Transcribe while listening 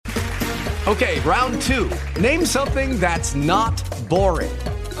Okay, round two. Name something that's not boring.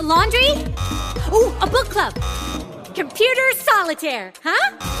 A laundry? Ooh, a book club. Computer solitaire,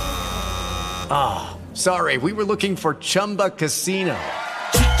 huh? Ah, sorry, we were looking for Chumba Casino.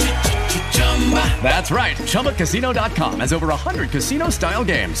 That's right, ChumbaCasino.com has over 100 casino-style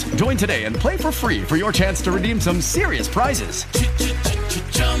games. Join today and play for free for your chance to redeem some serious prizes.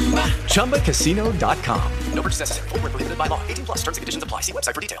 ChumbaCasino.com. No purchase necessary. Void where prohibited by law. 18 plus. Terms and conditions apply. See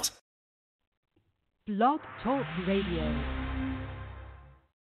website for details. Blog Talk Radio.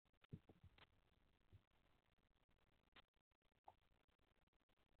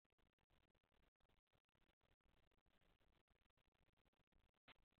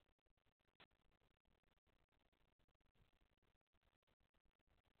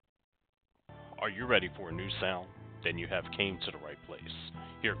 Are you ready for a new sound? Then you have came to the right place.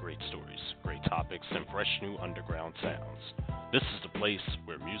 Hear great stories, great topics, and fresh new underground sounds. This is the place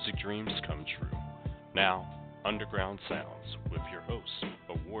where music dreams come true. Now, Underground Sounds with your host,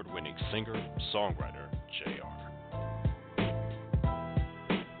 award-winning singer, songwriter, JR.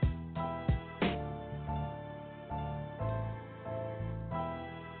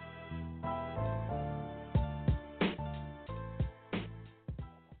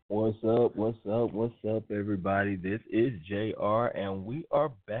 What's up, everybody? This is JR, and we are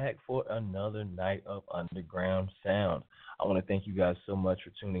back for another night of Underground Sound. I want to thank you guys so much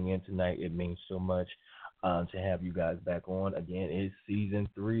for tuning in tonight. It means so much to have you guys back on. Again, it's season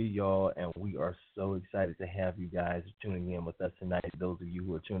 3, y'all, and we are so excited to have you guys tuning in with us tonight. Those of you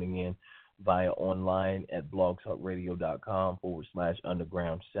who are tuning in via online at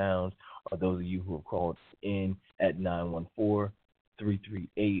blogtalkradio.com/underground sounds, or those of you who have called in at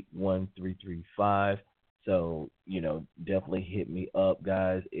 914-338-1335. So, definitely hit me up,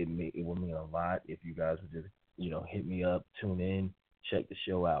 guys. It will mean a lot if you guys would just, hit me up, tune in, check the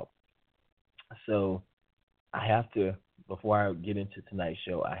show out. So I have to, before I get into tonight's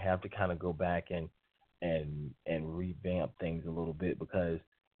show, I have to kind of go back and revamp things a little bit, because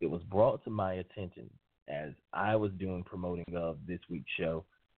it was brought to my attention as I was doing promoting of this week's show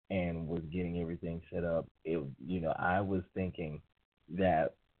and was getting everything set up. I was thinking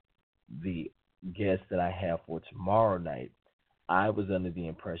that the guests that I have for tomorrow night, I was under the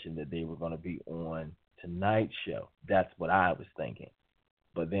impression that they were going to be on tonight's show. That's what I was thinking.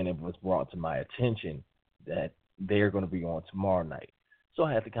 But then it was brought to my attention that they're going to be on tomorrow night. So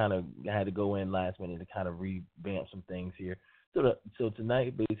I had to go in last minute to kind of revamp some things here. So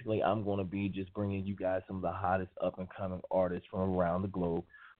tonight, basically, I'm going to be just bringing you guys some of the hottest up-and-coming artists from around the globe.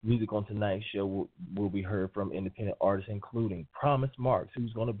 Music on tonight's show will be heard from independent artists, including Promise Marks,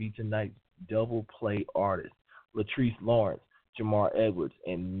 who's going to be tonight's double play artist, Lettrice Lawrence, Jamar Edwards,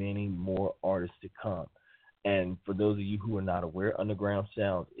 and many more artists to come. And for those of you who are not aware, Underground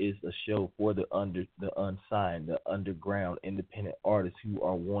Sounds is a show for the unsigned, the underground independent artists who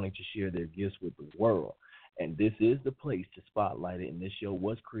are wanting to share their gifts with the world. And this is the place to spotlight it, and this show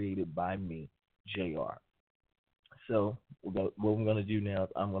was created by me, JR. So what we're going to do now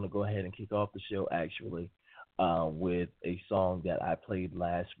is I'm going to go ahead and kick off the show, actually, with a song that I played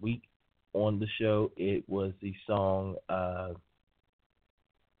last week on the show. It was the song,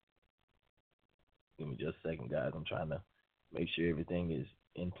 give me just a second, guys. I'm trying to make sure everything is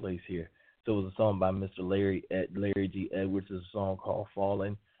in place here. So it was a song by Mr. Larry G. Edwards. It's a song called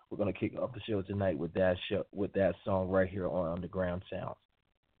Fallen. We're going to kick off the show tonight with that song right here on Underground Sounds.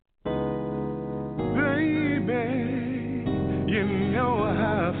 Baby, you know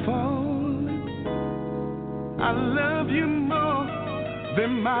I've fallen. I love you more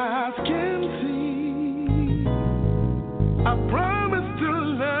than my eyes can see. I promise to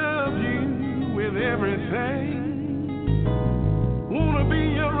love you with everything. Wanna be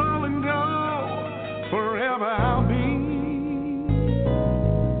your all and all, forever I'll be.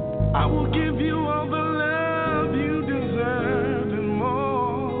 I will give you all the love you deserve and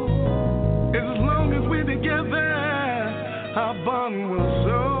more. As long as we're together, our bond will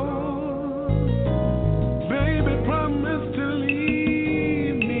soar. Baby, promise to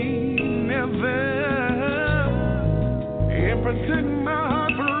leave me never, and protect my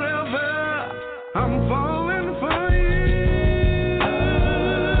heart forever. I'm falling for you.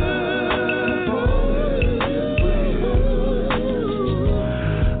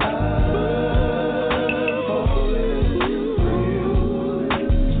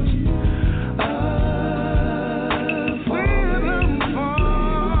 When I'm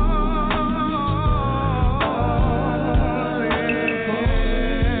falling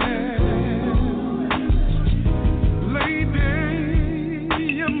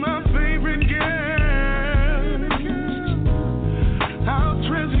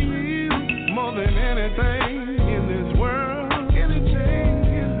more than anything in this world. Anything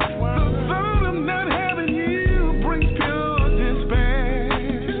in this world. The thought of not having you brings pure despair.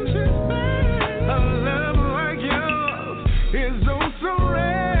 A love like yours is oh so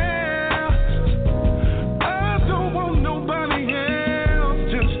rare. I don't want nobody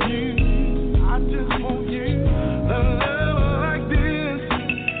else, just you. I just want you. A love like this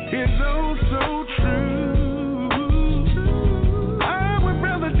is oh so true. I would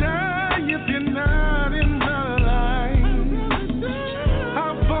rather die if you're not in my life.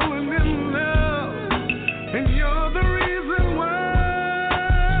 I've fallen in love, and you're the reason why.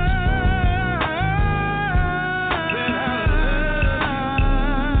 That I love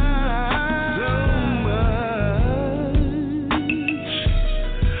you so much.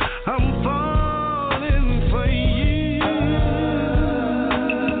 I'm falling for you.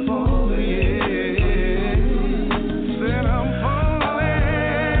 I'm falling, yeah. Said I'm falling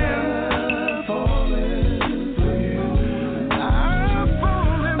for you. I'm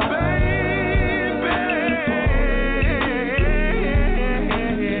falling, baby.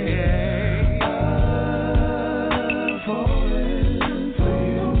 I'm falling for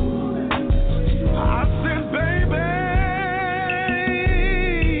you. I said, baby.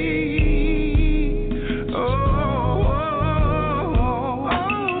 Oh,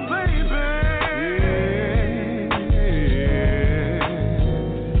 baby.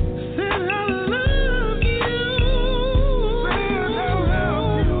 Said I love you. Said I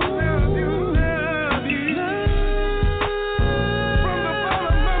love you, love you, love you. From the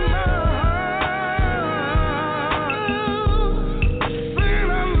bottom of my heart. Said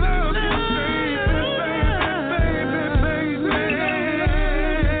I love you, baby, baby, baby.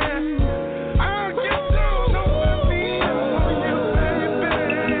 I'll get down on my knees for you,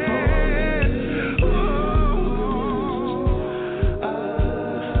 baby. Oh,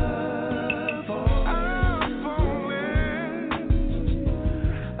 I'm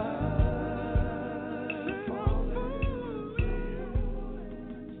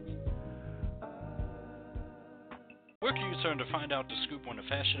Where can you turn to find out the scoop on the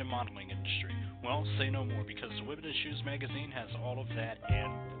fashion and modeling industry? Well, say no more, because the Women in Shoes magazine has all of that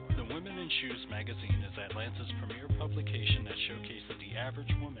and more. The Women in Shoes magazine is Atlanta's premier publication that showcases the average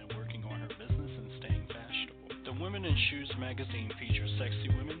woman working on her business and staying fashionable. The Women in Shoes magazine features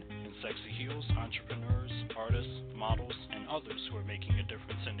sexy women in sexy heels, entrepreneurs, artists, models, and others who are making a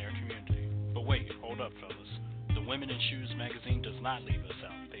difference in their community. But wait, hold up, fellas. The Women in Shoes magazine does not leave us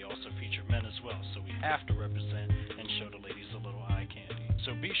out. They also feature men as well, so we have to represent and show the ladies a little eye candy.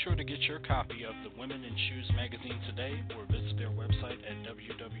 So be sure to get your copy of the Women in Shoes magazine today, or visit their website at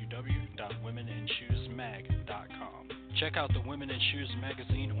www.womeninshoesmag.com. Check out the Women in Shoes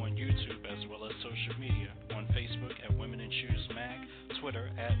magazine on YouTube as well as social media, on Facebook at Women in Shoes Mag, Twitter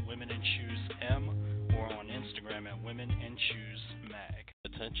at Women in Shoes M, or on Instagram at Women in Shoes Mag.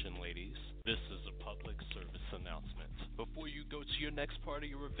 Attention, ladies. This is a public service announcement. Before you go to your next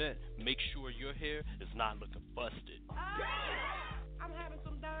party or event, make sure your hair is not looking busted. I'm having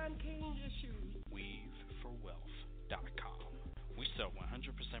some Don King issues. WeaveForWealth.com. We sell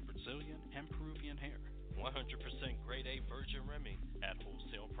 100% Brazilian and Peruvian hair, 100% grade A virgin Remy at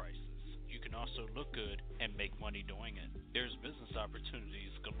wholesale prices. You can also look good and make money doing it. There's business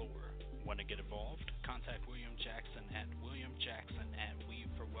opportunities galore. Want to get involved? Contact William Jackson at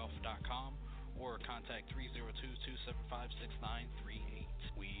WilliamJackson@WeaveForWealth.com or contact 302-275-6938.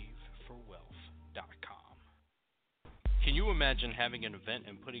 WeaveForWealth.com. Can you imagine having an event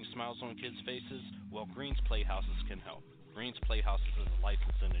and putting smiles on kids' faces? Well, Green's Playhouses can help. Green's Playhouses is a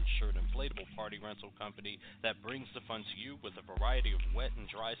licensed and insured inflatable party rental company that brings the fun to you with a variety of wet and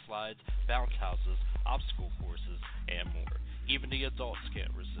dry slides, bounce houses, obstacle courses, and more. Even the adults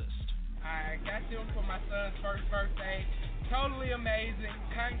can't resist. I got them for my son's first birthday. Totally amazing.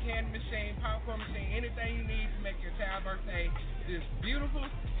 Cotton candy machine, popcorn machine, anything you need to make your child's birthday just beautiful.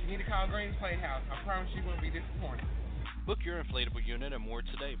 You need to call Green's Playhouse. I promise you won't be disappointed. Book your inflatable unit and more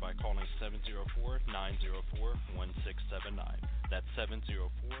today by calling 704-904-1679. That's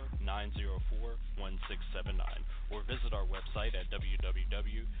 704-904-1679. Or visit our website at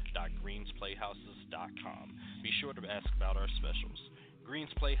www.greensplayhouses.com. Be sure to ask about our specials.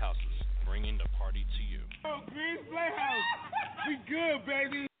 Green's Playhouses, bringing the party to you. Oh, Green's Playhouse. We good,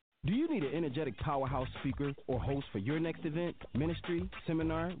 baby. Do you need an energetic powerhouse speaker or host for your next event, ministry,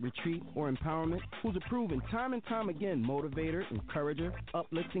 seminar, retreat, or empowerment? Who's a proven time and time again motivator, encourager,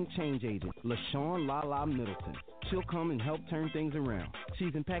 uplifting change agent, LaShawn Lala Middleton. She'll come and help turn things around.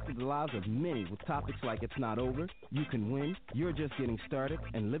 She's impacted the lives of many with topics like It's Not Over, You Can Win, You're Just Getting Started,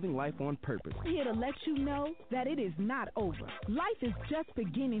 and Living Life on Purpose. Here to let you know that it is not over. Life is just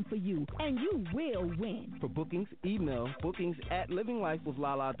beginning for you, and you will win. For bookings, email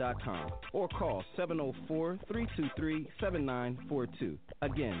bookings@livinglifewithlala.com or call 704-323-7942.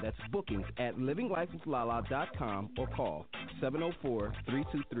 Again, that's bookings@livinglifewithlala.com or call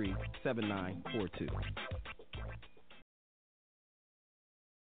 704-323-7942.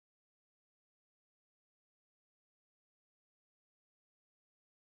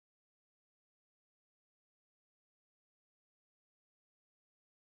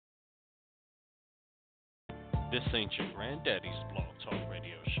 This ain't your granddaddy's Blog Talk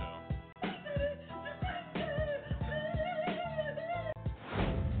Radio show.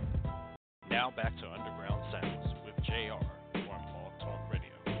 Now back to Underground Sounds with JR on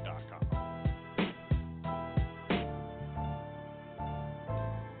blogtalkradio.com.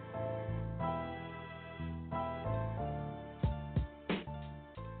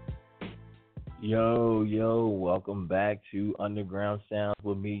 Yo, welcome back to Underground Sounds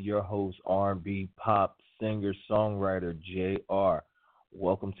with me, your host, R&B pop singer, songwriter, JR.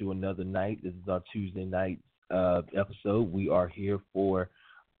 Welcome to another night. This is our Tuesday night episode. We are here for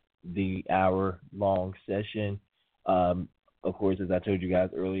the hour-long session. Of course, as I told you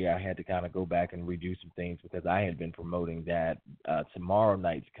guys earlier, I had to kind of go back and redo some things because I had been promoting that tomorrow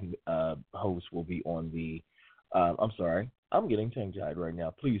night's host will be on the I'm sorry, I'm getting tongue-tied right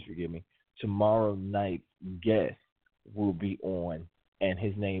now. Please forgive me. Tomorrow night's guest will be on, and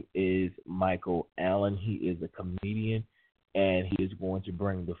his name is Michael Allen. He is a comedian, and he is going to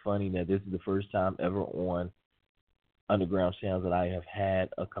bring the funny. Now, this is the first time ever on Underground Sounds that I have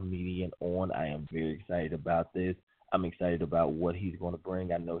had a comedian on. I am very excited about this. I'm excited about what he's going to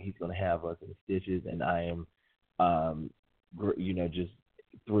bring. I know he's going to have us in stitches, and I am, just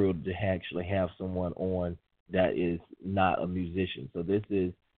thrilled to actually have someone on that is not a musician. So this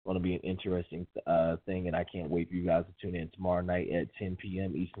is going to be an interesting thing, and I can't wait for you guys to tune in tomorrow night at 10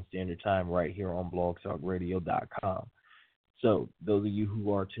 p.m. Eastern Standard Time right here on blogtalkradio.com. So those of you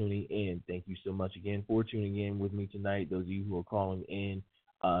who are tuning in, thank you so much again for tuning in with me tonight. Those of you who are calling in,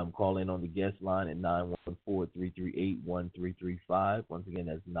 call in on the guest line at 914-338-1335. Once again,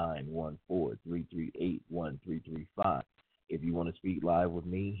 that's 914-338-1335. If you want to speak live with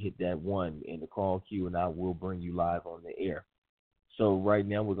me, hit that 1 in the call queue, and I will bring you live on the air. So right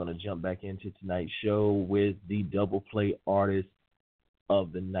now we're going to jump back into tonight's show with the double play artist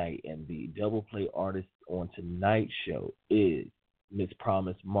of the night. And the double play artist on tonight's show is Miss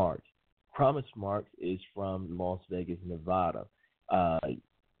Promise Marks. Promise Marks is from Las Vegas, Nevada.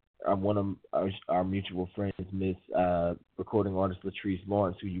 One of our mutual friends, Miss recording artist Lettrice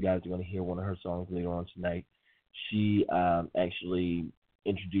Lawrence, who you guys are going to hear one of her songs later on tonight. She actually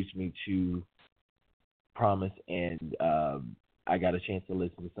introduced me to Promise, and I got a chance to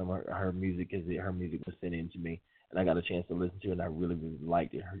listen to some of her music because her music was sent in to me, and I got a chance to listen to it, and I really, really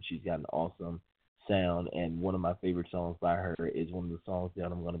liked it. She's got an awesome sound, and one of my favorite songs by her is one of the songs that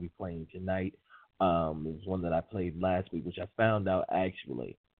I'm going to be playing tonight. It's one that I played last week, which I found out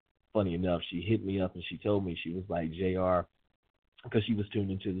actually, funny enough, she hit me up and she told me, she was like, JR, because she was tuned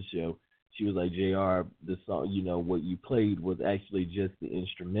into the show, she was like, JR, the song, what you played was actually just the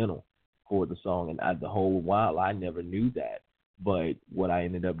instrumental for the song, and the whole while I never knew that. But what I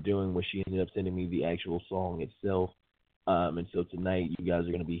ended up doing was she ended up sending me the actual song itself. And so tonight you guys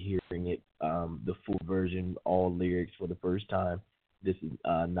are going to be hearing it, the full version, all lyrics for the first time. This is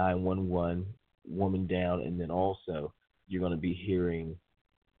 911, Woman Down, and then also you're going to be hearing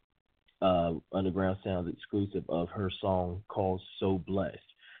Underground Sounds exclusive of her song called So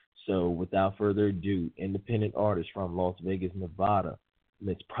Blessed. So without further ado, independent artist from Las Vegas, Nevada,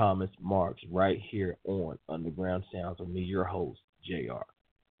 Miss Promise Marks, right here on Underground Sounds with me, your host, JR.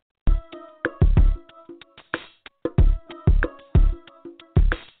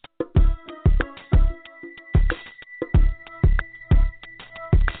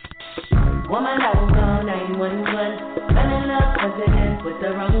 Woman, I will call 911. Fell in love president with the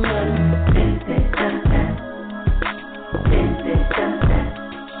wrong one. This is sunset. This is sunset.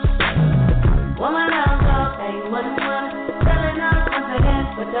 Woman, I will call 911. Fell in love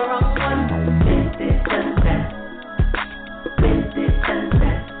president with the wrong one. This is sunset. This is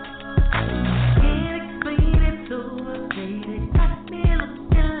sunset. Can't explain it, so updated. Got me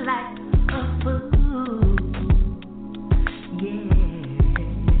looking like a fool. Yeah.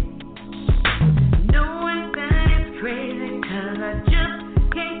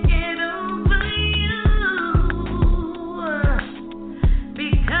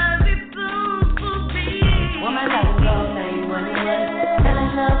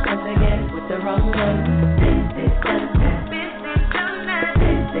 wrong one. This is done that. This is done that.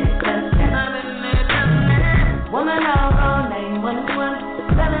 Woman out on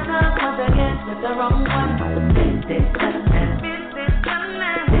 911, selling up once again with the wrong one. This is done that. This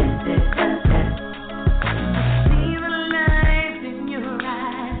is done that. See the light in your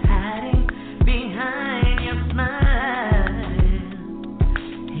eyes hiding behind your smile.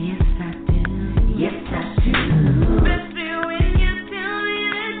 Yes, I do. Yes, I do. Especially when you tell me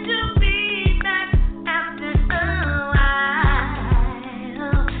that you'll be back after a while.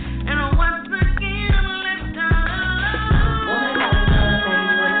 And once again, I'm left alone. Woman, I'm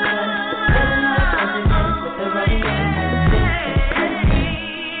with the right one.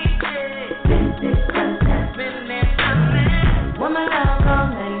 This is sunset. Woman, I'm on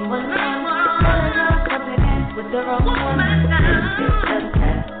 911. With the wrong one. This is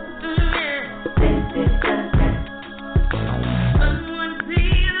sunset. This is sunset. Someone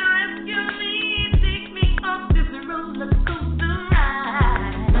please rescue me, take me off this roller coaster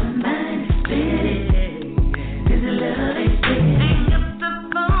ride. My mind is spinning, this love is spinning. Ain't just supposed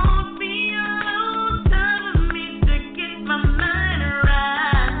to be a long time for me to get my mind right.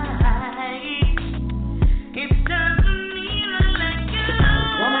 It's time for me to let go.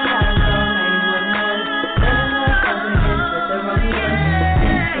 Woman, I'm on 911. With the wrong one.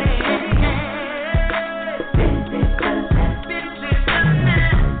 This is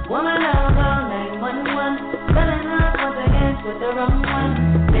sunset. Woman, I'm on 911. Selling up once again with the wrong one.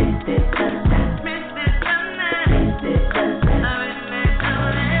 This is sunset. This is sunset.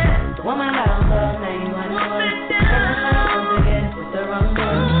 Woman, I'm on 911. Selling up once again with the wrong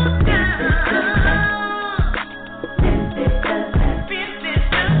one. This is sunset. This is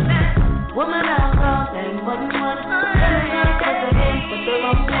sunset. Woman, I'm on 911. Selling up once again with the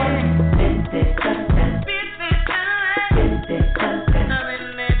wrong one. This is sunset. This is sunset.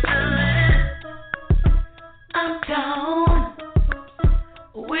 I'm gone.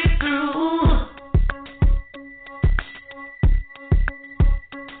 We're through.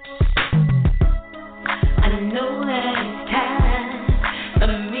 I know that it's time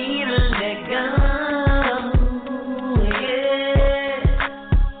for me to let go. Yeah.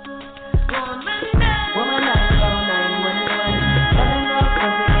 Woman, I'm on 911. Selling up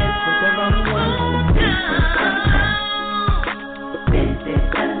once again with the wrong one. This is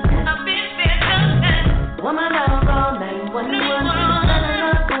sunset. Woman, I'm on 911. Selling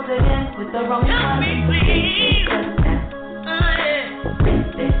up once again with the wrong one. This is sunset. This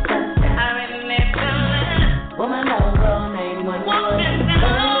is sunset. Woman, I'm on 911.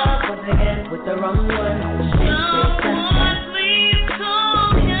 Selling up once again with the wrong one. This is sunset. This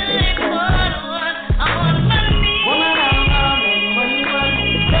is sunset. Woman, I'm on 911.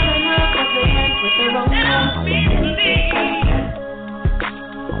 Selling up once again with the wrong one. This is sunset.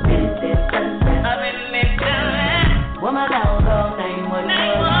 This is sunset. Woman, I'm on 911.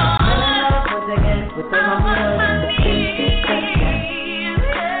 Selling up once again with the wrong one. This is sunset.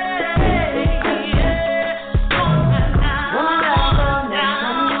 This is sunset. Woman, I'm on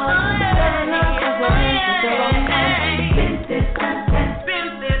 911. Selling up once again with the wrong one. This is sunset.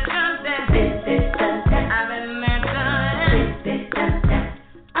 This is sunset. This is sunset.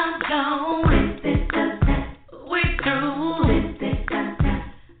 I'm gone. This is sunset. We're through. This is sunset.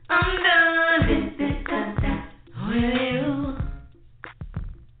 I'm done. This is sunset. With you.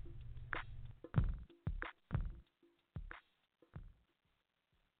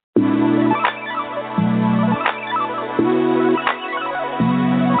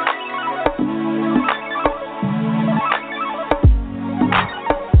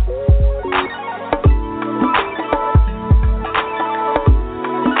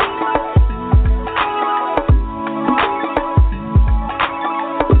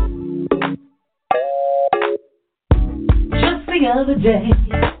 Just the other day,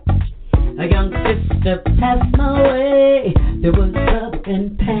 a young sister passed my way. There was love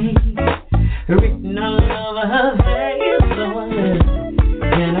and pain written all over her face. So I said,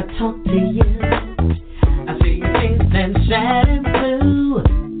 can I talk to you? I see your face and shining blue.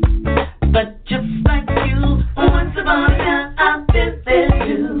 But just like you, once upon a time I've been there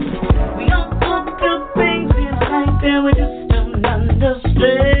too. We all go through things in life that we just don't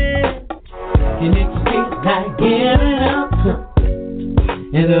understand. And it feels like giving up.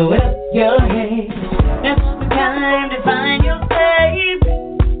 And throw up your hands. That's the time to find your faith.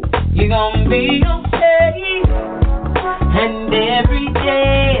 You're gonna be okay.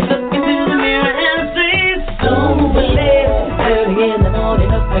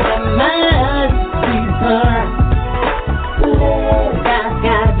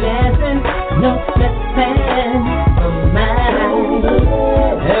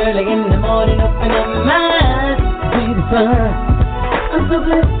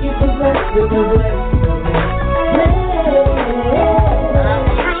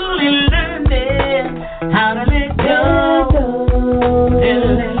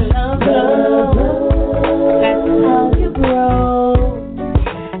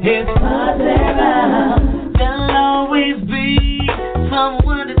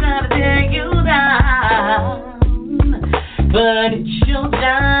 someone to try to tear you down, but it's your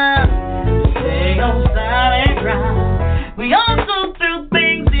time to stay on solid ground. We all go through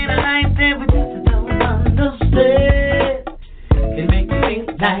things in life that we just don't understand. Can make you think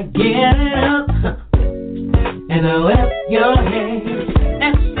like get up and lift your hands.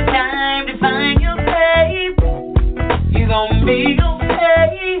 That's the time to find your faith. You're gonna be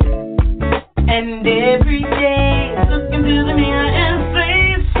okay. And every day, look into the mirror and say,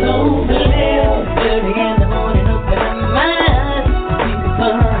 so believe. Early in the morning, open your mind.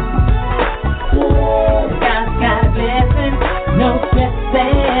 God's got a blessing, no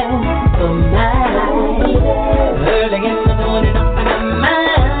stressing for mine. Early in the morning, open your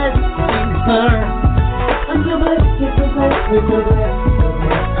mind. I'm so blessed, so blessed, so blessed.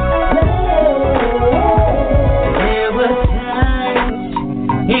 There were times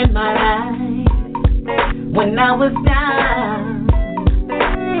in my life when I was down,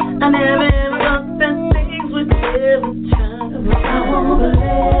 I never ever thought that things would ever turn around.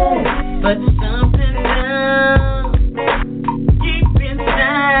 But something down deep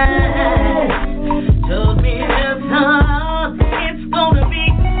inside told me just how it's gonna be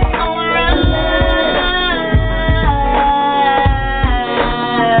alright.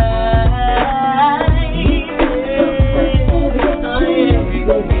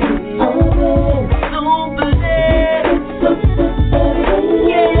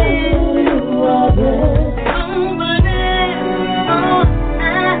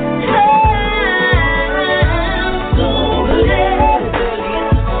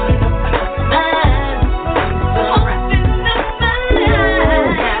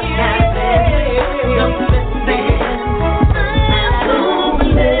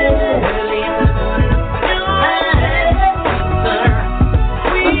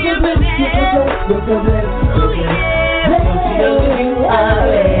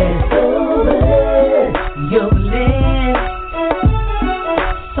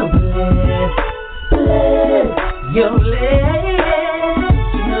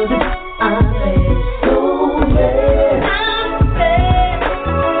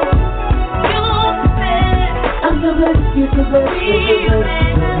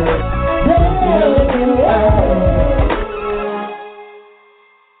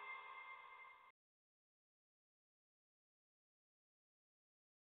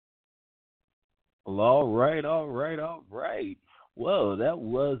 All right. Well, that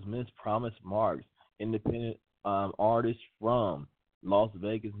was Miss Promise Marks, independent artist from Las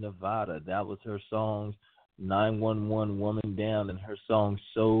Vegas, Nevada. That was her song 911 Woman Down and her song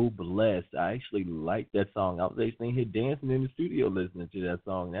So Blessed. I actually like that song. I was actually here dancing in the studio listening to that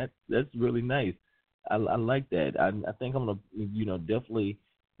song. That's really nice. I like that. I think I'm gonna, definitely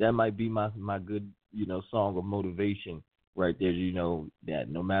that might be my good, song of motivation right there. That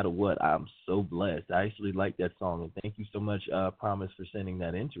no matter what, I'm so blessed. I actually like that song, and thank you so much, Promise, for sending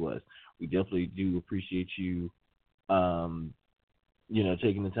that in to us. We definitely do appreciate you,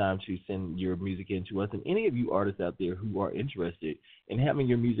 taking the time to send your music in to us. And any of you artists out there who are interested in having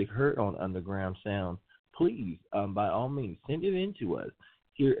your music heard on Underground Sound, please, by all means, send it in to us.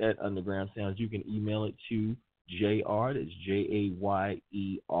 Here at Underground Sounds, you can email it to JR, that's JAYER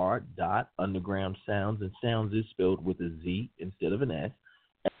 .undergroundsounds, and sounds is spelled with a Z instead of an S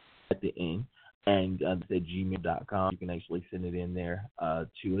at the end, and at gmail.com. You can actually send it in there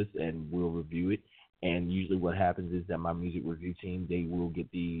to us, and we'll review it. And usually what happens is that my music review team, they will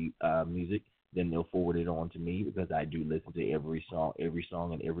get the music, then they'll forward it on to me, because I do listen to every song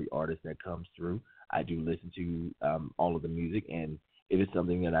and every artist that comes through. I do listen to all of the music, and if it's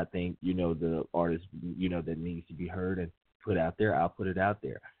something that I think, the artist, that needs to be heard and put out there, I'll put it out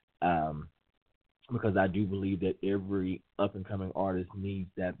there. Because I do believe that every up-and-coming artist needs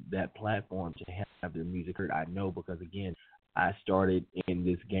that platform to have their music heard. I know, because, again, I started in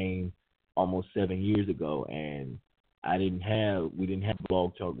this game almost 7 years ago, and we didn't have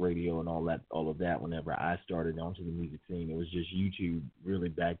Blog Talk Radio and all of that whenever I started onto the music scene. It was just YouTube really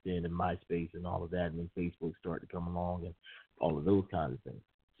back then, and MySpace and all of that, and then Facebook started to come along and all of those kinds of things.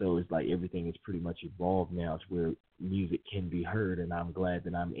 So it's like everything is pretty much evolved now to where music can be heard, and I'm glad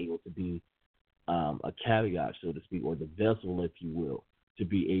that I'm able to be a caveat, so to speak, or the vessel, if you will, to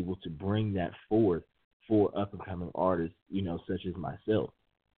be able to bring that forth for up-and-coming artists, such as myself.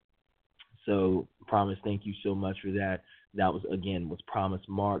 So, Promise, thank you so much for that. That was Promise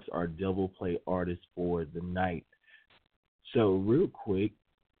Marks, our double play artist for the night. So, real quick,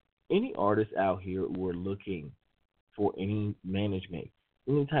 any artists out here who are looking for any management,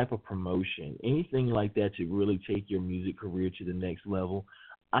 any type of promotion, anything like that to really take your music career to the next level,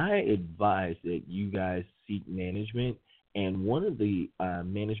 I advise that you guys seek management And one of the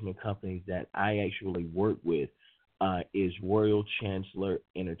management companies that I actually work with is Royal Chancellor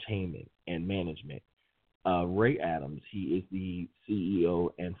Entertainment and Management. Ray Adams, he is the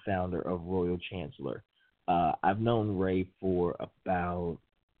CEO and founder of Royal Chancellor. I've known Ray for about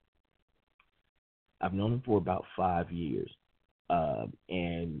 5 years.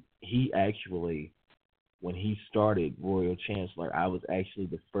 And he actually, when he started Royal Chancellor, I was actually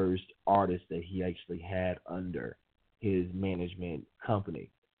the first artist that he actually had under his management company.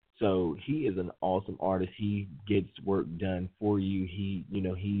 So he is an awesome artist. He gets work done for you.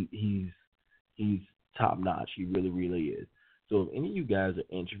 He's top notch. He really, really is. So if any of you guys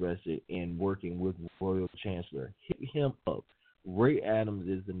are interested in working with Royal Chancellor, hit him up. Ray Adams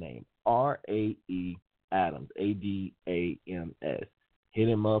is the name. R-A-E Adams, A-D-A-M-S. Hit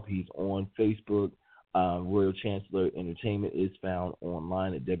him up. He's on Facebook. Royal Chancellor Entertainment is found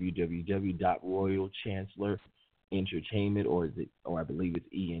online at www.royalchancellor.entertainment, or I believe it's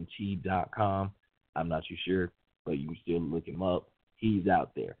ENT.com. I'm not too sure, but you can still look him up. He's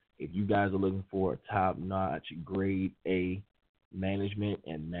out there. If you guys are looking for a top-notch, grade A management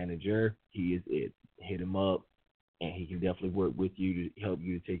and manager, he is it. Hit him up, and he can definitely work with you to help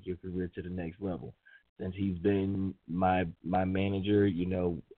you to take your career to the next level. Since he's been my manager,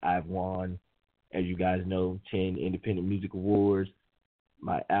 I've won, as you guys know, 10 Independent Music Awards.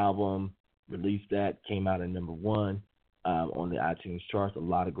 My album, released that, came out at #1 on the iTunes charts. A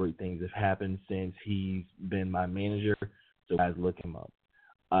lot of great things have happened since he's been my manager, so guys, look him up.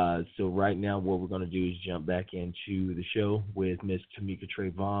 So right now what we're going to do is jump back into the show with Miss Tamika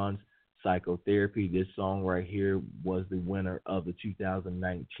Trayvon's Psychotherapy. This song right here was the winner of the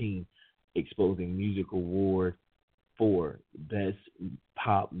 2019 Exposing Music Award for Best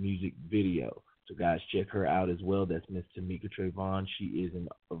Pop Music Video. So guys, check her out as well. That's Miss Tamika Trayvon. She is an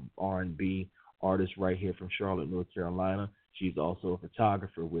R&B artist right here from Charlotte, North Carolina. She's also a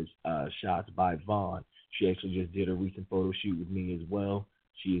photographer with Shots by Vaughn. She actually just did a recent photo shoot with me as well.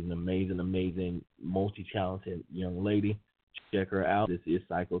 She is an amazing, multi-talented young lady. Check her out. This is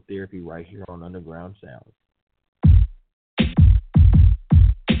Psychotherapy right here on Underground Sound.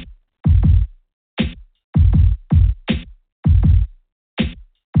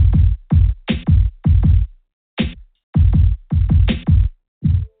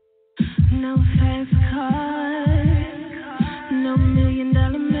 No fast cars, no $1 million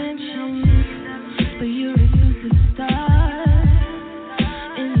mansions, but you're a superstar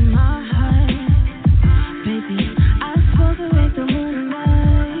in my heart, baby. I spoke away the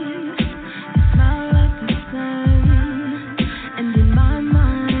moonlight, you smile like the sun, and in my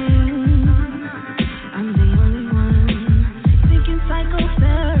mind, I'm the only one. Thinking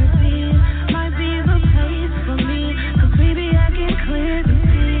psychotherapy might be the place for me, 'cause baby I can clearly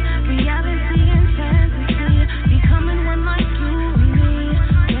see reality and fantasy becoming one like you and me,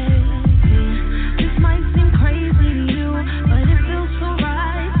 baby. This might seem crazy to you, but it feels so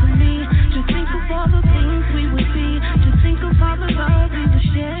right to me. Just think of all the things we would be. Just think of all the love we would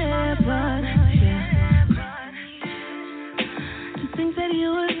share, but yeah. To think that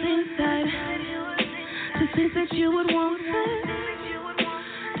you would think that. To think that you would want that.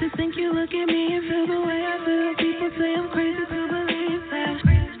 To think you look at me and feel the way I feel. People say I'm crazy to believe that.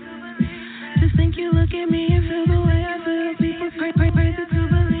 To think you look at me and feel the way I feel. People crazy to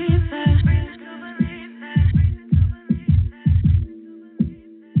believe that.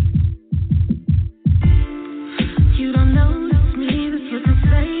 You don't notice me, that's what they're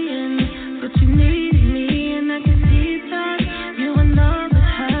saying. But you need me and I can see that. You another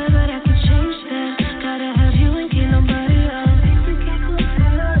her, but I can change that. Gotta have you and can't nobody else.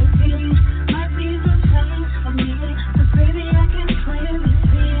 Might be the place for me, 'cause baby I can clearly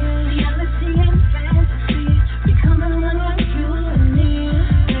see reality and fantasy becoming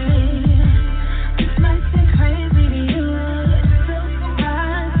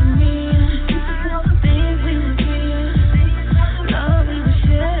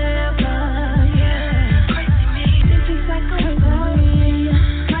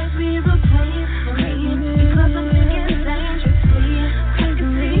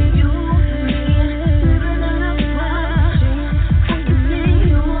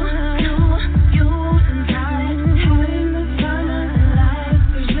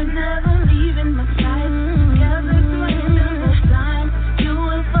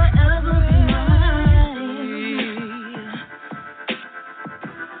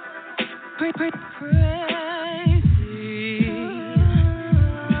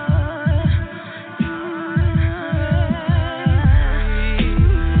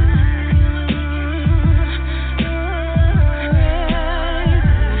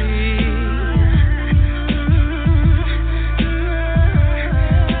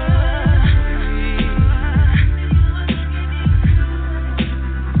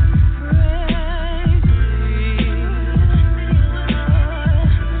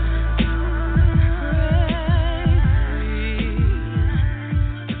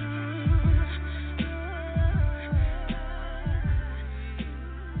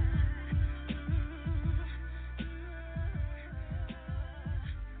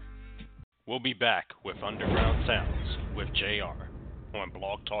be back with Underground Sounds with JR on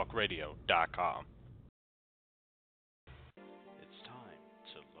blogtalkradio.com. It's time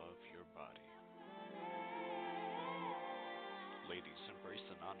to love your body. Ladies, embrace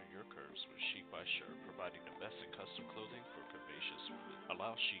and honor your curves with Chic by Shirt, providing the best in custom clothing for curvaceous women.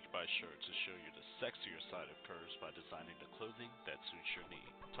 Allow Chic by Shirt to show you the sexier side of curves by designing the clothing that suits your need.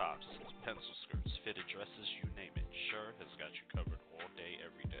 Tops, pencil skirts, fitted dresses, you name it. Sure has got you covered all day,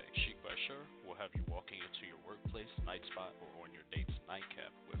 every day. Chic by Sure will have you walking into your workplace, night spot, or on your date's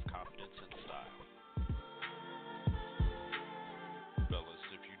nightcap with confidence and style. Fellas,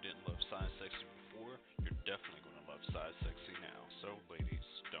 if you didn't love size sexy before, you're definitely going to love size sexy now. So, ladies,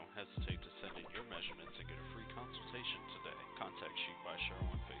 don't hesitate to send in your measurements and get a free consultation today. Contact Chic by Sure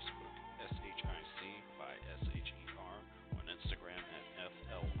on Facebook, SHIC by SHER, on Instagram at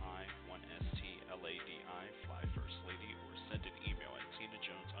FLI1STLADI, Fly First Lady, or send an email at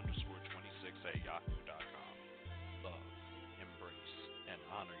TinaJones_26@yahoo.com. Love, embrace, and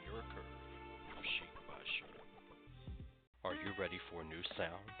honor your curve with Chic by Sure. Are you ready for a new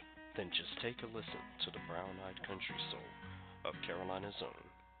sound? Then just take a listen to the brown-eyed country soul of Carolina's own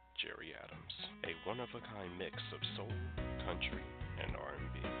Jerry Adams, a one-of-a-kind mix of soul, country, and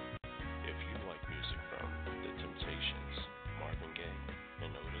R&B. If you like music from The Temptations, Marvin Gaye,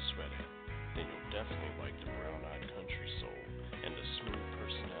 and Otis Redding, then you'll definitely like the brown-eyed country soul and the smooth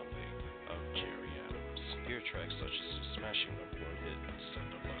personality of Jerry Adams. Hear tracks such as the smashing #1 hit,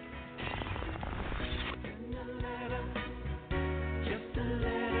 Send a Letter. Just a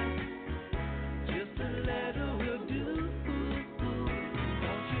letter, just a letter will do.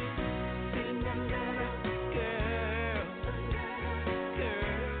 Won't you send a letter, girl,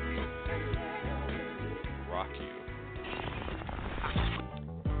 Rock You.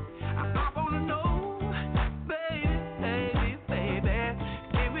 I wanna know, baby,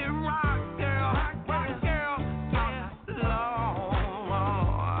 give me rock, girl, yeah, Lord,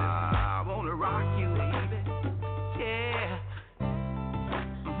 I wanna rock you, baby, yeah.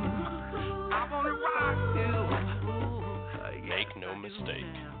 I wanna rock you. Make no mistake.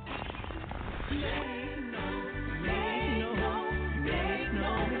 Make no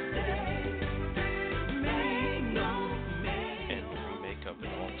mistake. And remake of an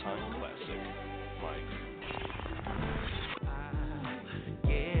all-time classic, Mike.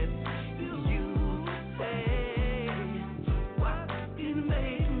 Yes, you say what can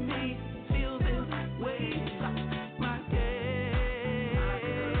make me feel this way, my girl,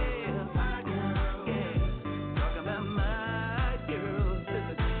 yeah, talk about my girl.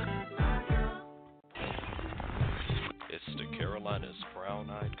 It's the Carolina's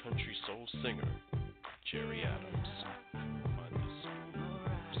brown-eyed country soul singer, Jerry Adams. Find the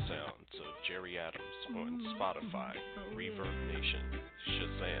smooth sounds of Jerry Adams on Spotify, Reverb Nation,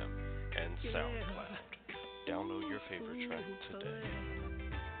 Shazam, and SoundCloud. Download your favorite track today.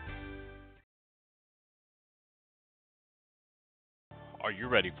 Are you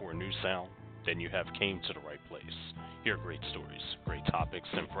ready for a new sound? Then you have came to the right place. Hear great stories, great topics,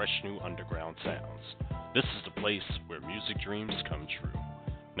 and fresh new underground sounds. This is the place where music dreams come true.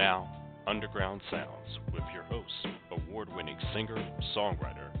 Now, Underground Sounds with your host, award-winning singer,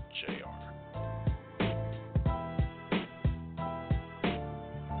 songwriter, JR.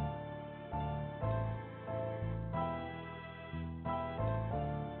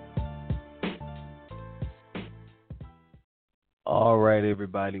 All right,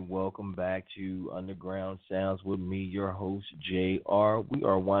 everybody, welcome back to Underground Sounds with me, your host, JR. We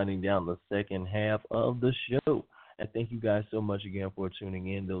are winding down the second half of the show. And thank you guys so much again for tuning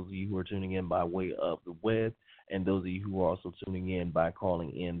in, those of you who are tuning in by way of the web, and those of you who are also tuning in by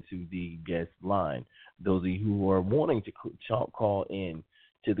calling in to the guest line. Those of you who are wanting to call in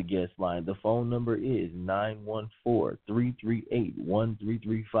to the guest line, the phone number is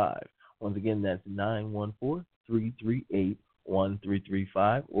 914-338-1335. Once again, that's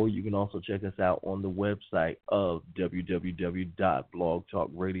 914-338-1335, or you can also check us out on the website of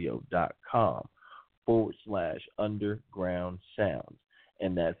www.blogtalkradio.com/underground sounds,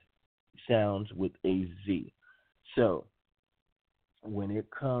 and that's sounds with a Z. So when it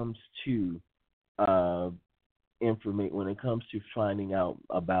comes to when it comes to finding out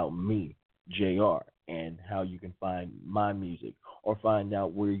about me, JR, and how you can find my music, or find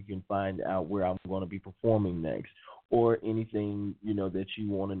out where you can find out where I'm going to be performing next, or anything that you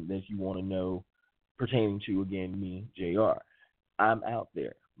want to know pertaining to, again, me, JR. I'm out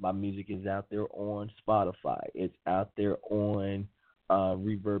there. My music is out there on Spotify. It's out there on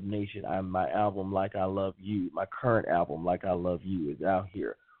Reverb Nation. My album, Like I Love You, my current album, Like I Love You, is out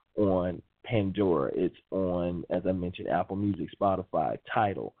here on Pandora. It's on, as I mentioned, Apple Music, Spotify,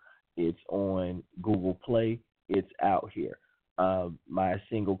 Tidal. It's on Google Play. It's out here. My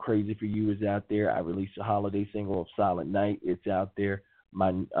single Crazy For You is out there. I released a holiday single of Silent Night. It's out there.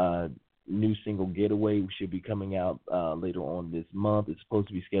 My new single Getaway should be coming out later on this month. It's supposed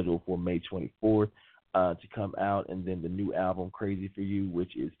to be scheduled for May 24th to come out. And then the new album Crazy For You,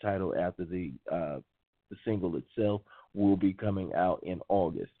 which is titled after the single itself, will be coming out in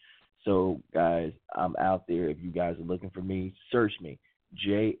August. So, guys, I'm out there. If you guys are looking for me, search me.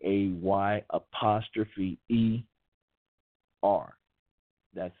 JAY''ER.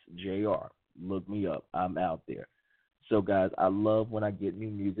 That's JR. Look me up. I'm out there. So, guys, I love when I get new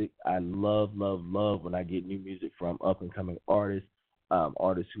music. I love when I get new music from up-and-coming artists,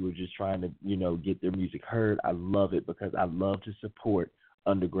 artists who are just trying to, get their music heard. I love it because I love to support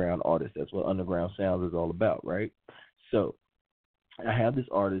underground artists. That's what Underground Sounds is all about, right? So, I have this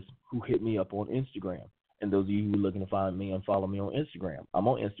artist who hit me up on Instagram. And those of you who are looking to find me and follow me on Instagram, I'm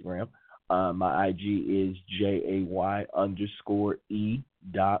on Instagram. My IG is JAY_E.R.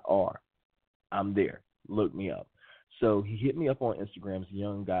 I'm there. Look me up. So he hit me up on Instagram. He's a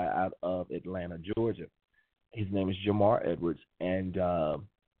young guy out of Atlanta, Georgia. His name is Jamar Edwards, and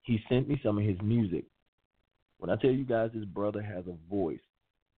he sent me some of his music. When I tell you guys this brother has a voice,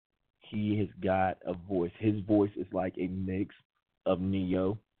 he has got a voice. His voice is like a mix of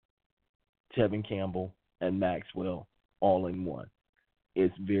Neo, Tevin Campbell, and Maxwell all in one.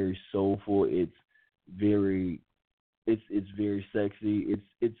 It's very soulful. It's very sexy.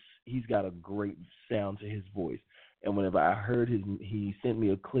 He's got a great sound to his voice. And whenever I heard he sent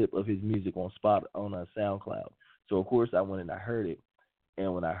me a clip of his music on SoundCloud. So of course I went and I heard it.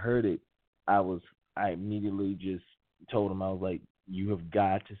 And when I heard it, I immediately just told him, I was like, you have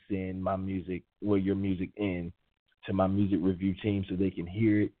got to send your music in to my music review team so they can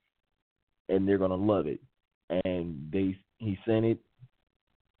hear it and they're gonna love it. And he sent it.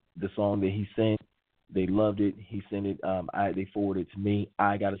 The song that he sent, they loved it. He sent it. They forwarded it to me.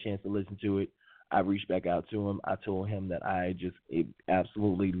 I got a chance to listen to it. I reached back out to him. I told him that I just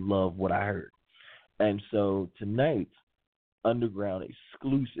absolutely love what I heard. And so tonight's underground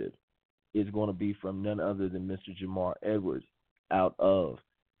exclusive is going to be from none other than Mr. Jamar Edwards out of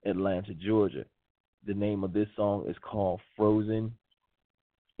Atlanta, Georgia. The name of this song is called Frozen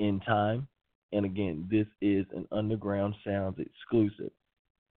in Time. And again, this is an Underground Sounds exclusive.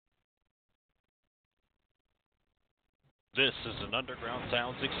 This is an Underground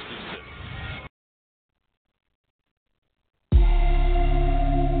Sounds exclusive.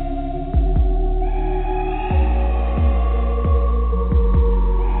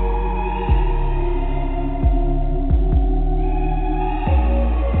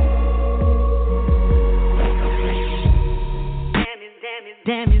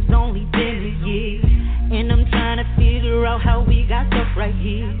 Damn, it's only been a year, and I'm trying to figure out how we got stuck right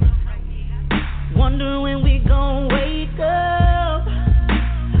here. Wonder when we gon' wake up.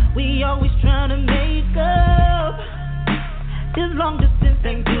 We always trying to make up. This long distance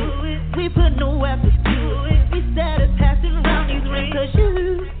ain't do it. We put no effort to it. We started passing around these rings, 'cause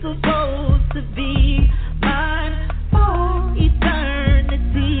you supposed to be mine for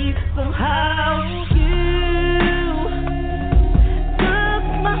eternity. Somehow you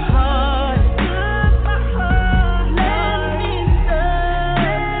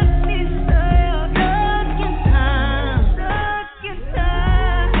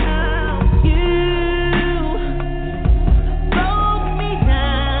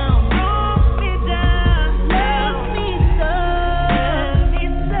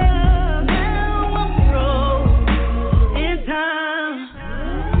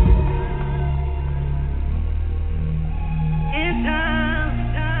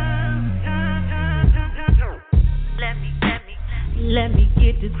let me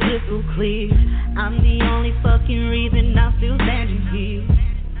get this crystal clear. I'm the only fucking reason I'm still standing here.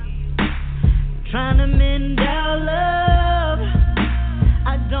 Trying to mend our love.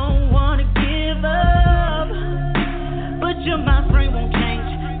 I don't wanna give up, but your mind frame won't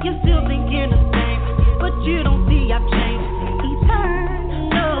change. You're still thinking the same, but you don't see I've changed.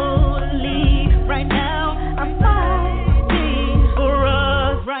 Eternally, right now I'm fighting for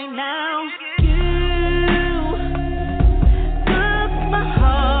us right now.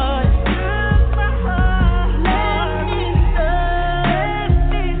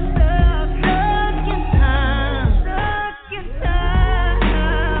 Time.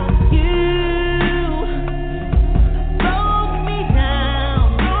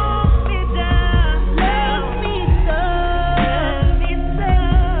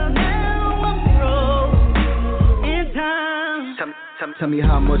 Tell me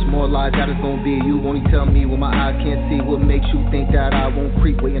how much more lies that is gonna be. You only tell me what my eyes can't see. What makes you think that I won't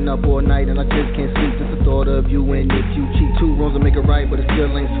creep? Waiting up all night and I just can't sleep. Just the thought of you, and if you cheat, 2 wrongs will make it right, but it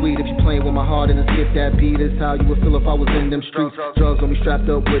still ain't sweet. If you playing with my heart and it skip that beat, it's how you would feel if I was in them streets. Drugs on me strapped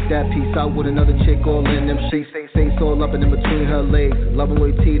up with that piece. Out with another chick all in them sheets. Face all up and in between her legs. Loving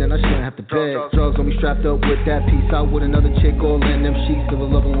way teeth and I shouldn't have to beg. Drugs on me strapped up with that piece. Out with another chick all in them sheets. It was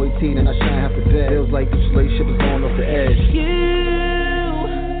loving way teeth and I shouldn't have to beg. Feels like this relationship is going off the edge.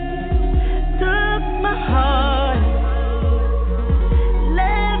 Took my heart,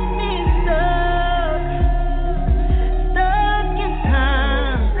 left me stuck in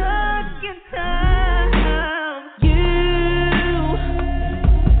time. You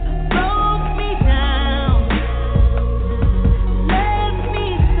broke me down, left me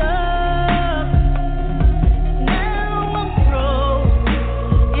stuck. Now I'm broke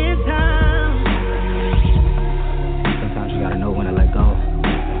in time. Sometimes you gotta know when to let go.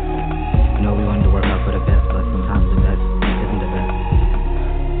 You know we wanted to work out for the best, but sometimes the best isn't the best.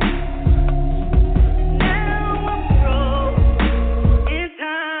 Now I'm broke in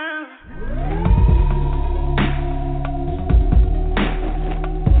time.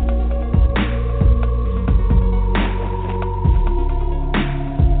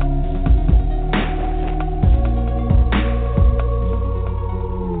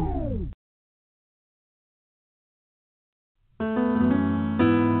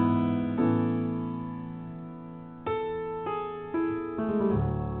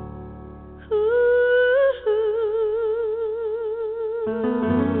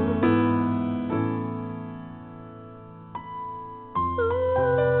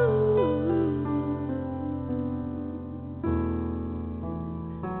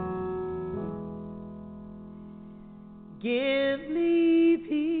 Give me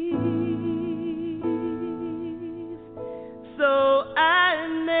peace so I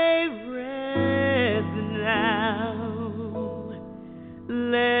may rest now.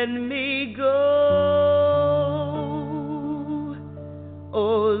 Let me go,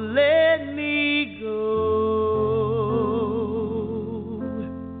 oh let me go.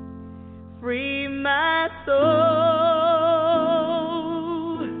 Free my soul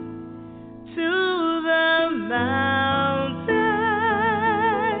to the mountains.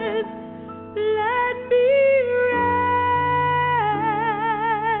 Let me rest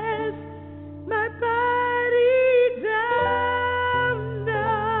my body down,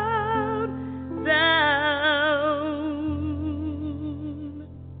 down, down.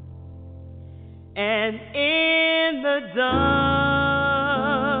 And in the dawn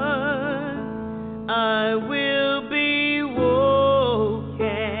I will be woken.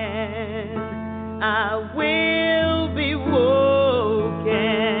 I will be woken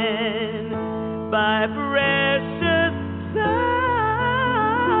by precious song,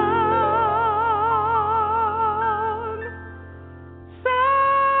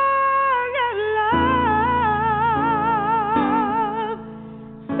 song of love.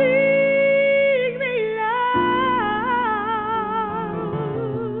 Sing me love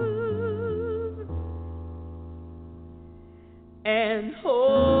and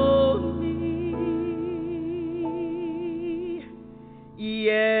hold me.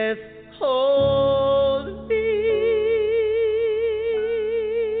 Yes, hold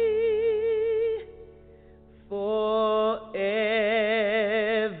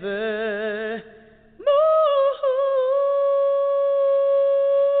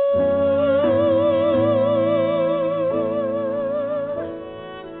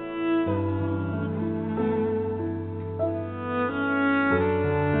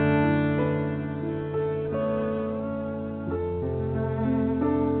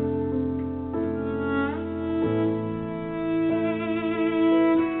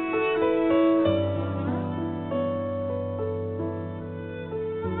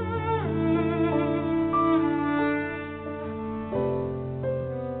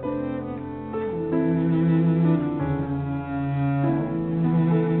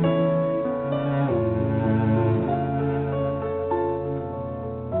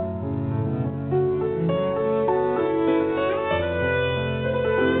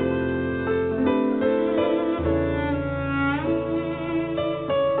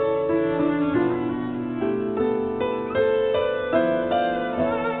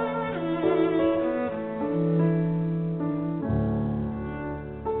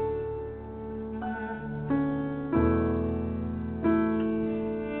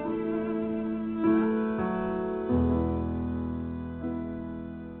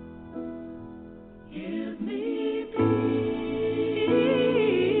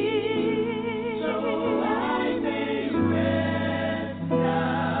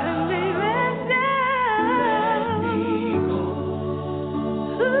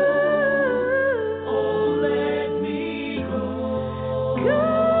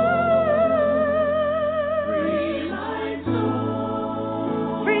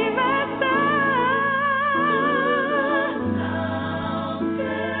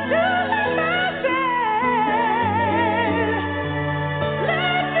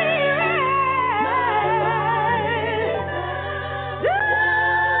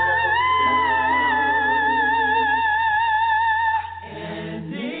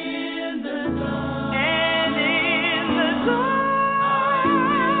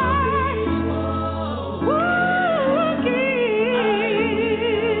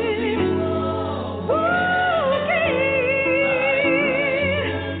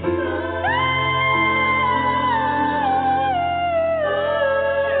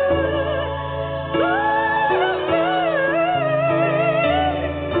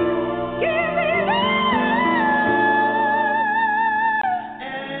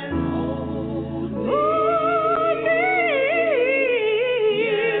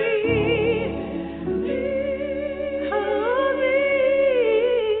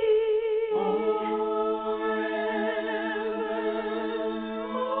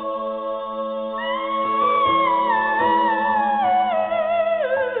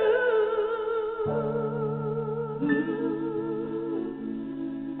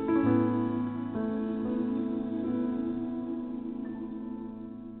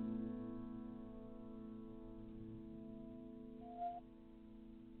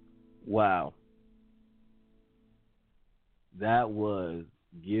Wow. That was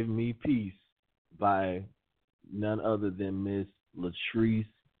Give Me Peace by none other than Miss Lettrice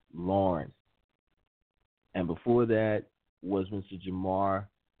Lawrence. And before that was Mr. Jamar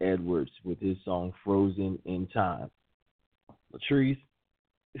Edwards with his song Frozen in Time. Lettrice,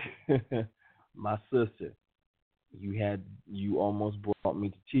 my sister, you almost brought me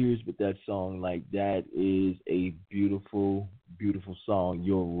to tears with that song. Like, that is a beautiful, beautiful song.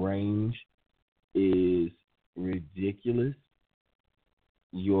 Your range is ridiculous.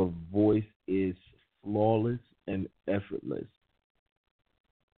 Your voice is flawless and effortless.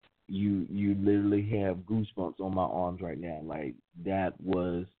 You literally have goosebumps on my arms right now. Like, that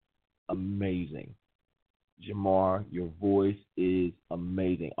was amazing. Jamar, your voice is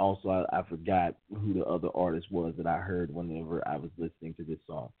amazing. Also, I forgot who the other artist was that I heard whenever I was listening to this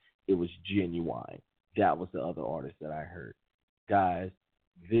song. It was Genuine. That was the other artist that I heard. Guys,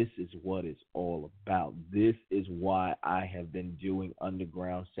 this is what it's all about. This is why I have been doing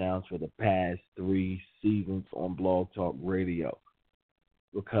Underground Sounds for the past 3 seasons on Blog Talk Radio.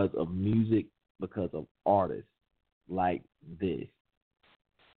 Because of music, because of artists like this.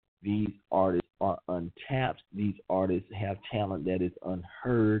 These artists are untapped. These artists have talent that is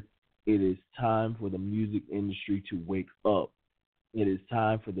unheard. It is time for the music industry to wake up. It is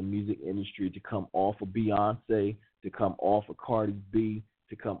time for the music industry to come off of Beyonce, to come off of Cardi B,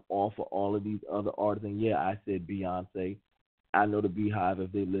 to come off of all of these other artists. And yeah, I said Beyonce. I know the Beehive,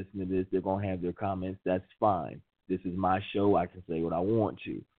 if they listen to this, they're going to have their comments. That's fine. This is my show. I can say what I want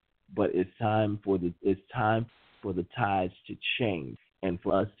to. But it's time for the tides to change and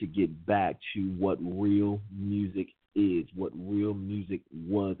for us to get back to what real music is, what real music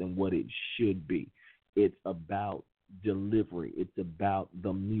was, and what it should be. It's about delivery. It's about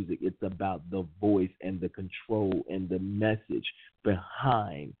the music. It's about the voice and the control and the message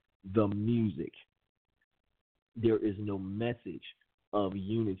behind the music. There is no message of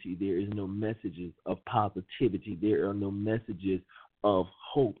unity. There is no messages of positivity. There are no messages of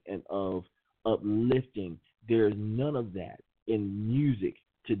hope and of uplifting. There is none of that in music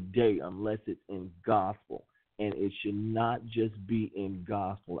today unless it's in gospel. And it should not just be in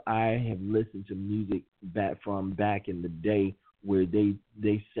gospel. I have listened to music back in the day where they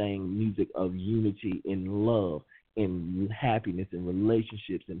sang music of unity and love and happiness and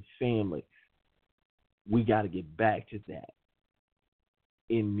relationships and family. We got to get back to that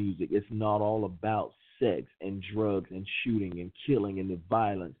in music. It's not all about sex and drugs and shooting and killing and the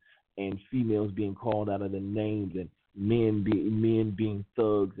violence and females being called out of their names and men being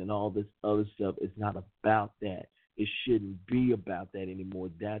thugs and all this other stuff. It's not about that. It shouldn't be about that anymore.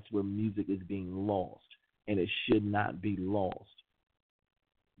 That's where music is being lost, and it should not be lost.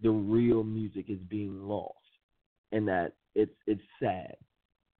 The real music is being lost, and that it's sad.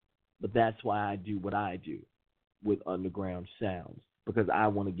 But that's why I do what I do with Underground Sounds, because I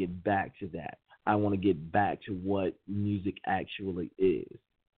want to get back to that. I want to get back to what music actually is.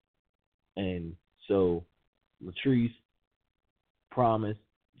 And so Lettrice, Promise,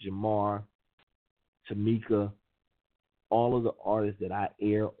 Jamar, Tamika, all of the artists that I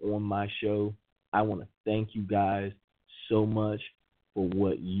air on my show, I want to thank you guys so much for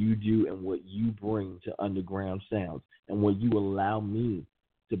what you do and what you bring to Underground Sounds and what you allow me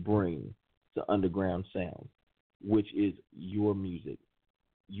to bring to Underground Sounds, which is your music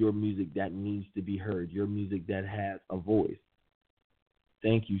that needs to be heard, your music that has a voice.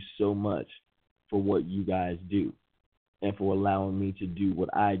 Thank you so much for what you guys do and for allowing me to do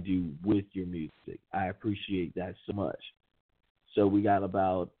what I do with your music. I appreciate that so much. So we got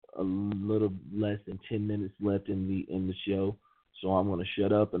about a little less than 10 minutes left in the show, so I'm going to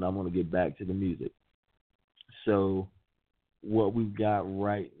shut up and I'm going to get back to the music. So what we've got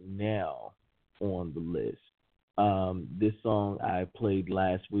right now on the list, this song I played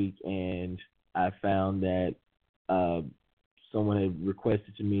last week, and I found that someone had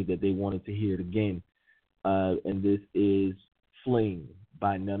requested to me that they wanted to hear it again, and this is Fling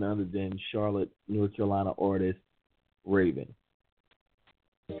by none other than Charlotte, North Carolina artist Raven.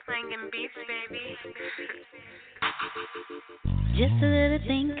 Slangin' beats, baby. Just a little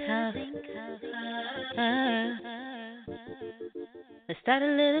think of let's start a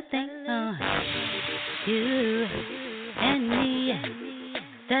little thing on you and me.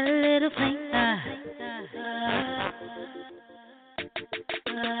 Start a little thing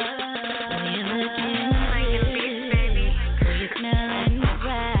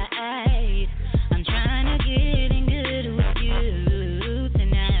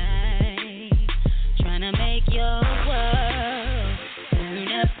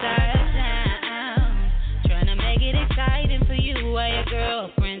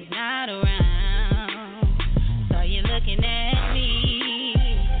girlfriend's not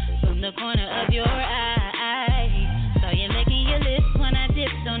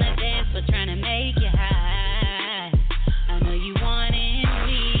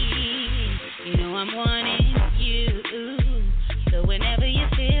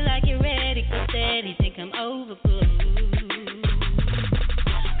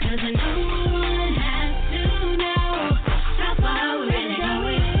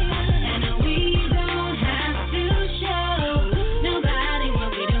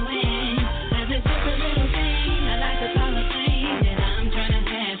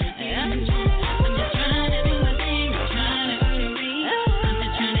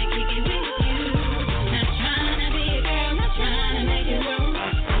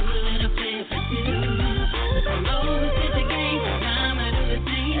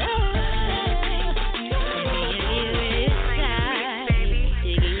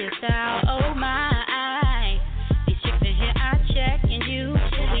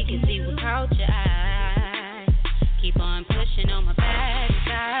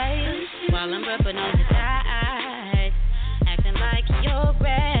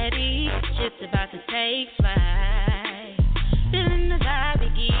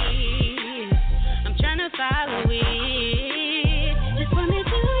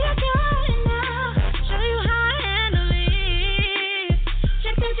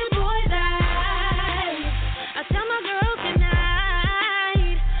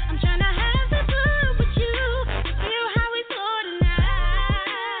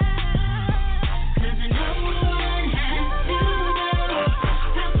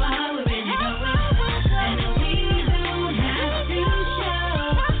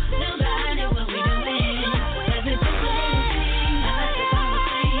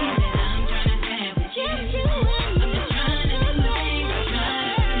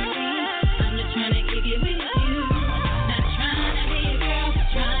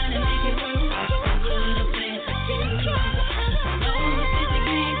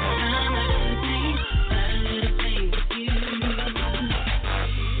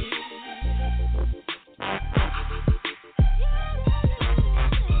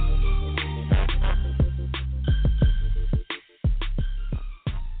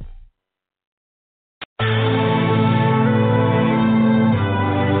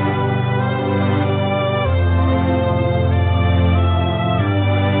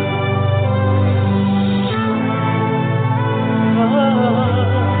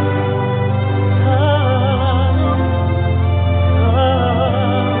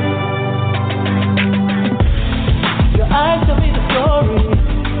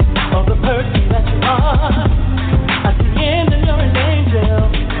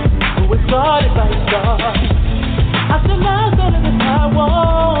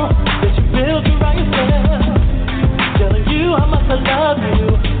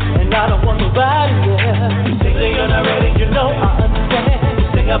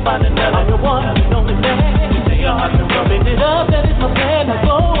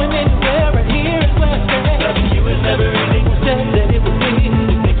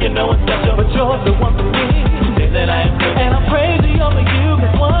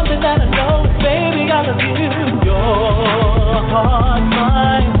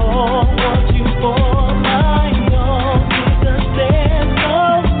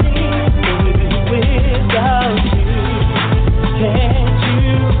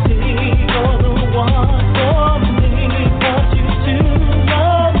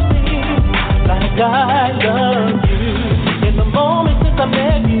I love you. In the moment since I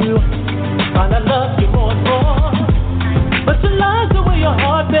met you, find I love you more and more. But you lied away your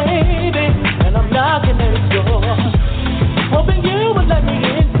heart, baby, and I'm knocking at its door. Hoping you would let me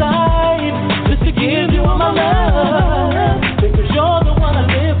inside, just to give you all my love. Because you're the one I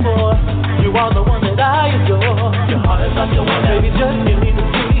live for, you are the one that I adore. Your heart is like the one, baby, just give me the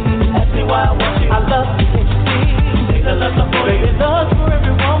key. Ask me why I want you, I love you, can't you see? Take the love for baby, love for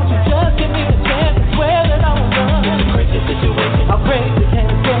everyone, you just give me a chance. I swear that I will run. It's a crazy situation, I'm crazy,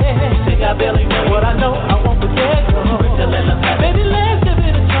 can't stand. Think I barely know what I know, I won't forget. Baby, let's give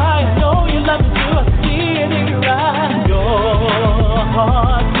it a try. I know you love me too, I see it in your eyes. Your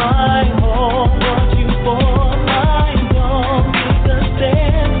heart, my home, want you for my own. Because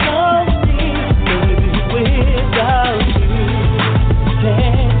there's no need, baby, without you.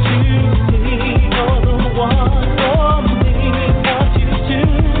 Can't you see you're the one for me? Want you to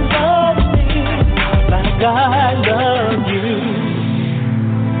love me like I love you.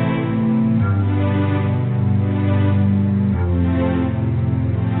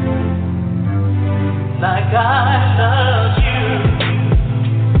 Like I love you,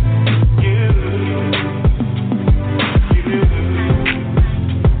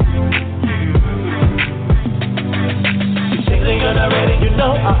 You say that you're not ready, you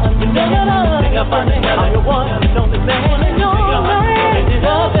know I understand. Think I find it out, I'm the one, you know the man. And you're right, ended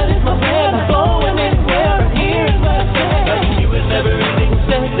up, that is my plan. I'm going anywhere, and here is what I said. Like you was never anything who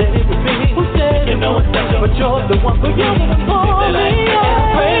said that it would be. Who said you know it's special, but you're the one for you. For me,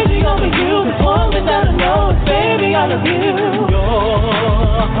 I'm crazy over you. The one without a nose, baby, I love you.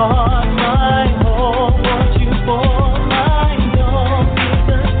 Your heart, my home, want you for my own.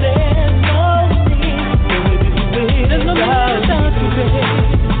 Because there's no need, baby, without you, baby.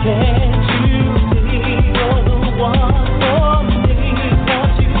 Can't you see you're the one for me?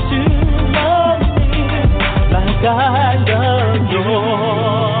 Want you to love me like I love you.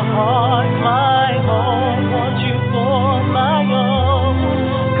 Your heart, my home, want you for my own.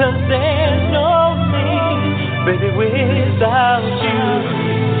 'Cause there's no me, baby, without you.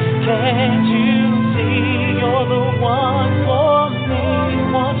 Can't you see you're the one for me?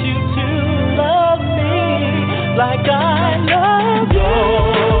 Want you to love me like I love you.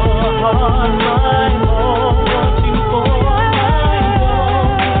 Your heart, my home, want you for my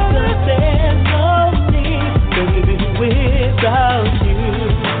own. 'Cause there's no me, baby, without you.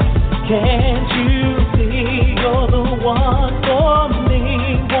 Can't you see you're the one for me?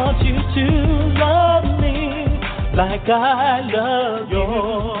 Want you to love me like I love you.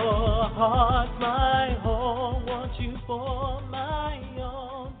 Your heart, my home, want you for my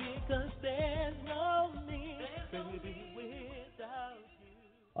own. Because there's no me, baby, without you.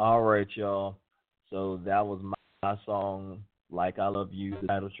 All right, y'all. So that was my song, Like I Love You, the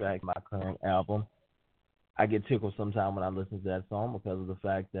title track, my current album. I get tickled sometimes when I listen to that song because of the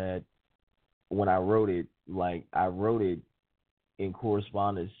fact that when I wrote it, I wrote it in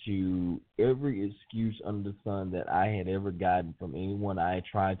correspondence to every excuse under the sun that I had ever gotten from anyone I had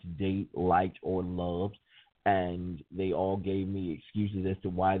tried to date, liked, or loved, and they all gave me excuses as to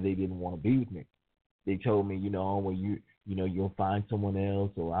why they didn't want to be with me. They told me, well, you'll find someone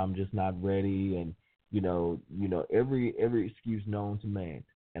else, or I'm just not ready, and every excuse known to man.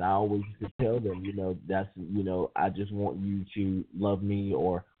 And I always used to tell them, that's, I just want you to love me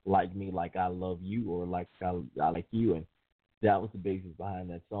or like me like I love you or like I like you. And that was the basis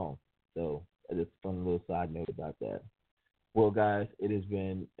behind that song. So just a fun little side note about that. Well, guys, it has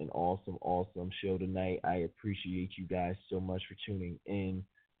been an awesome, awesome show tonight. I appreciate you guys so much for tuning in.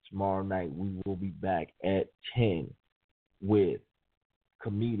 Tomorrow night we will be back at 10 with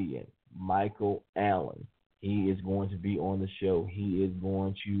comedian Michael Allen. He is going to be on the show. He is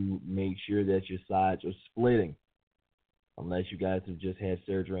going to make sure that your sides are splitting. Unless you guys have just had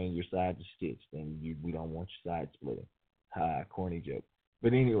surgery and your sides are stitched, then we don't want your sides splitting. Ha, corny joke.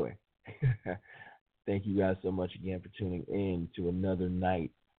 But anyway, thank you guys so much again for tuning in to another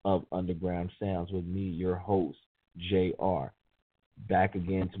night of Underground Sounds with me, your host, JR. Back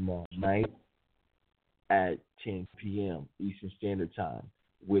again tomorrow night at 10 p.m. Eastern Standard Time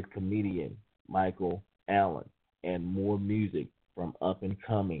with comedian Michael Allen and more music from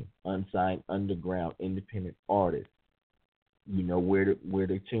up-and-coming, unsigned, underground, independent artists. You know where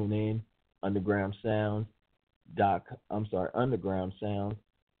to tune in, Underground Sounds,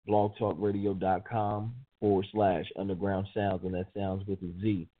 blogtalkradio.com/Underground Sounds, and that sounds with a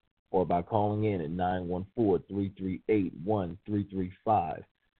Z, or by calling in at 914-338-1335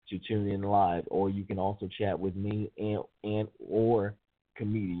 to tune in live, or you can also chat with me and or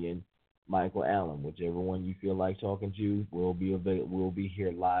comedian Michael Allen, whichever one you feel like talking to, will be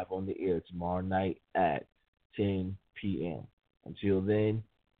here live on the air tomorrow night at 10 p.m. Until then,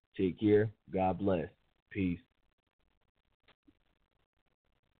 take care. God bless. Peace.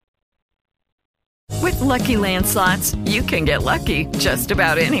 With Lucky Land Slots, you can get lucky just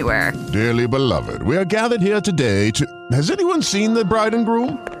about anywhere. Dearly beloved, we are gathered here today to... Has anyone seen the bride and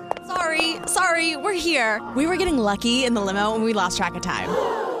groom? Sorry, we're here. We were getting lucky in the limo and we lost track of time.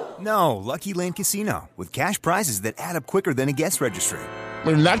 No, Lucky Land Casino, with cash prizes that add up quicker than a guest registry.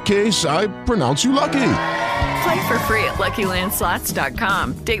 In that case, I pronounce you lucky. Play for free at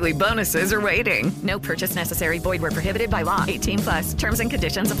LuckyLandSlots.com. Daily bonuses are waiting. No purchase necessary. Void where prohibited by law. 18+. Terms and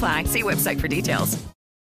conditions apply. See website for details.